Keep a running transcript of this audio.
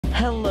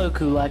Hello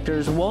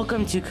COOLectors,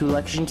 welcome to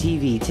COOLection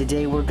TV.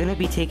 Today we're going to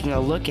be taking a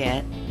look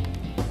at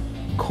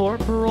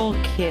Corporal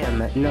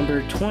Kim,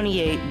 number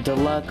 28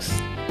 Deluxe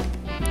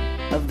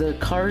of the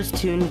Cars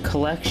Toon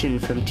collection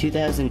from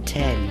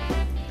 2010.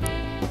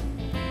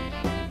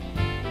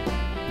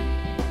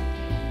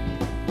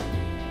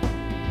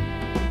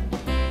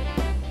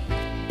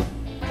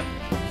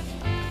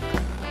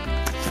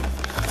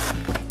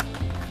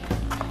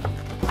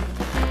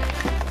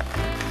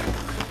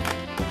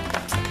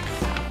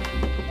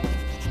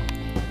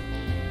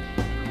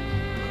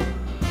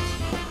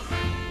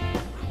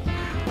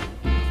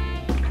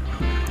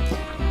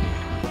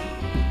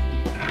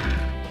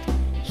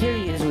 Here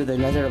he is with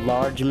another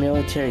large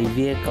military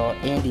vehicle,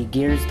 Andy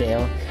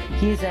Gearsdale.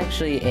 He is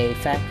actually a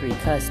factory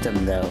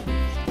custom though.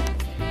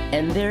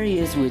 And there he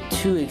is with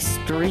two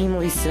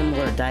extremely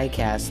similar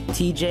diecasts,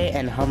 TJ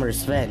and Hummer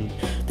Sven.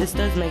 This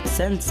does make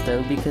sense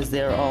though because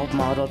they are all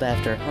modeled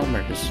after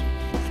Hummers.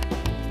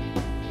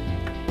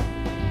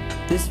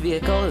 This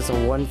vehicle is a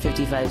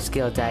 1/55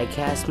 scale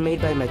diecast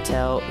made by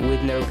Mattel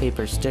with no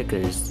paper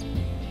stickers.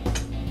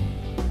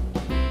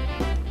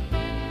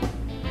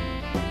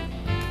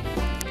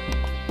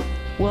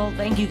 Well,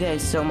 thank you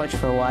guys so much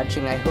for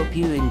watching. I hope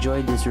you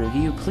enjoyed this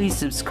review. Please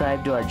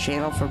subscribe to our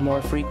channel for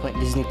more frequent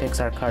Disney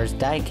Pixar Cars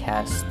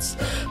diecasts.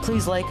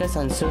 Please like us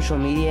on social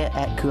media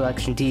at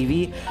COOLection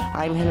TV.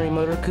 I'm Henry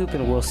Motorcoop,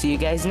 and we'll see you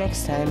guys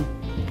next time.